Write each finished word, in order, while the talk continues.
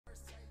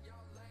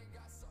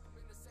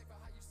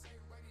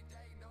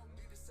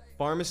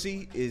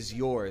Pharmacy is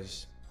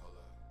yours.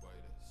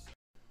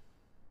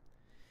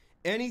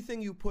 Anything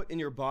you put in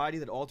your body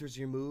that alters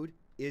your mood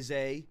is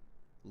a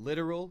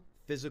literal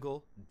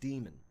physical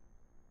demon.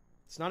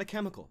 It's not a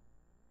chemical.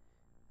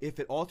 If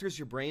it alters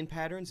your brain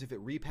patterns, if it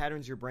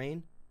repatterns your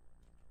brain,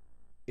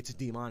 it's a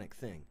demonic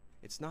thing.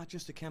 It's not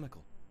just a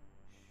chemical.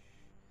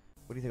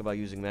 What do you think about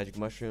using magic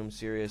mushrooms?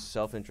 Serious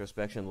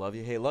self-introspection. Love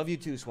you. Hey, love you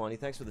too, Swanee.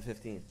 Thanks for the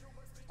 15.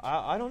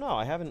 I don't know.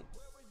 I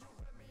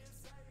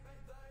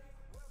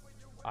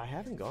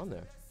haven't gone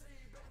there.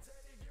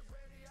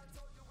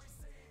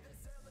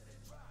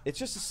 It's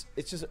just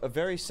a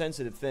very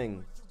sensitive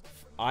thing,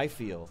 I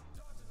feel,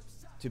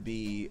 to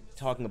be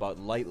talking about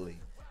lightly.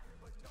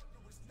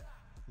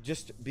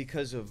 Just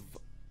because of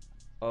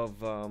I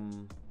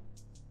don't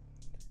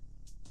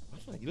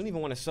know, you don't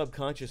even want to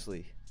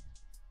subconsciously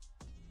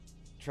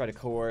try to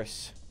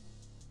coerce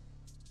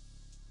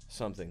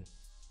something.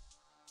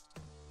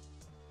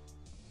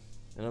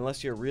 And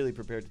unless you're really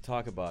prepared to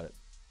talk about it,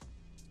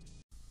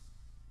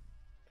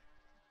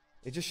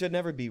 it just should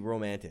never be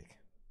romantic.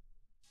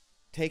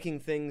 Taking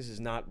things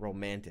is not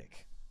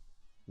romantic.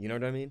 You know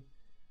what I mean?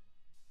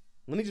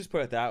 Let me just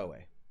put it that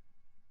way.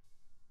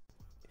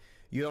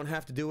 You don't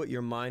have to do what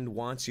your mind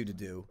wants you to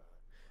do.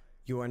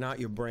 You are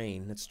not your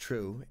brain, that's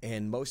true.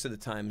 And most of the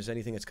times,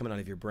 anything that's coming out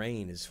of your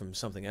brain is from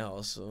something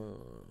else.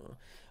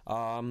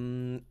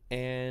 And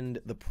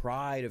the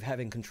pride of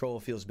having control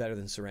feels better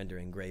than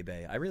surrendering, Gray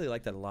Bay. I really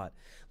like that a lot.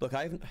 Look,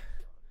 I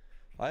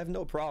have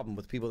no problem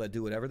with people that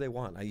do whatever they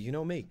want. You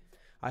know me.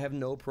 I have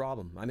no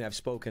problem. I mean, I've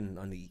spoken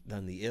on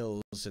the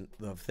ills and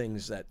of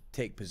things that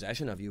take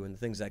possession of you and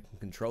things that can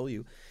control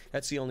you.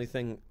 That's the only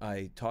thing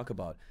I talk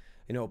about.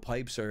 You know,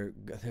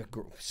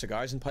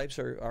 cigars and pipes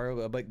are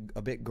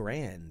a bit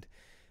grand,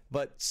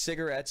 but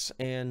cigarettes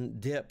and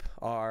dip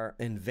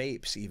and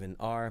vapes even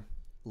are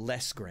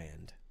less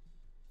grand.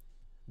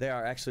 They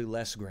are actually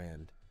less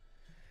grand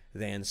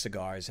than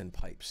cigars and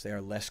pipes. They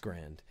are less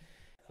grand.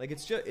 Like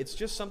things that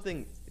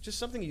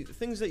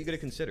you got to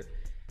consider.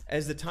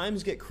 As the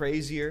times get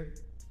crazier,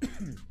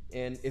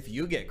 and if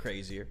you get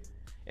crazier,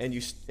 and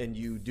you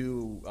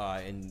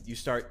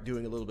start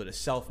doing a little bit of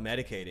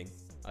self-medicating,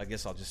 I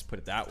guess I'll just put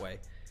it that way.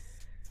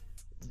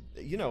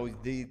 You know,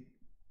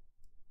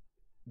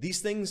 these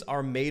things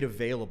are made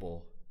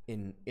available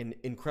in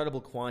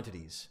incredible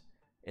quantities,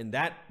 and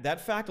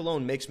that fact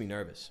alone makes me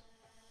nervous.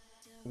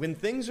 When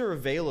things are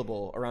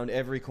available around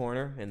every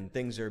corner and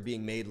things are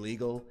being made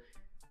legal,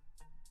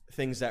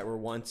 things that were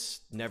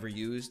once never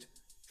used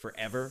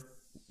forever,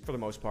 for the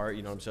most part,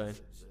 you know what I'm saying?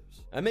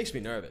 That makes me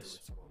nervous.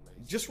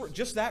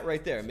 Just that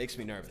right there makes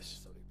me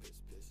nervous.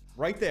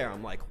 Right there,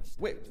 I'm like,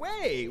 wait,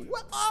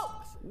 what?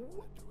 Oh!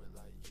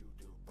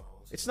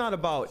 It's not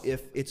about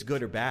if it's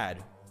good or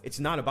bad. It's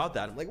not about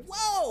that. I'm like,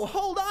 whoa,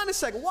 hold on a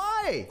second.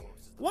 Why?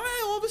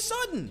 Why all of a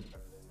sudden?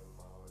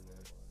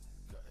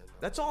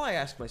 That's all I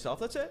ask myself.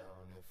 That's it.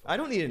 I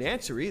don't need an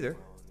answer either.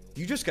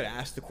 You just gotta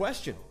ask the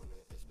question.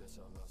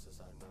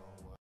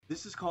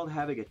 This is called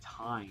having a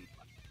time.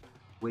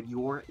 When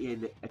you're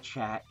in a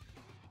chat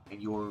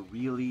and you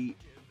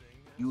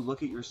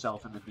look at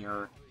yourself in the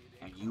mirror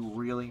and you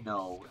really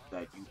know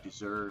that you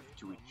deserve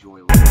to enjoy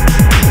life.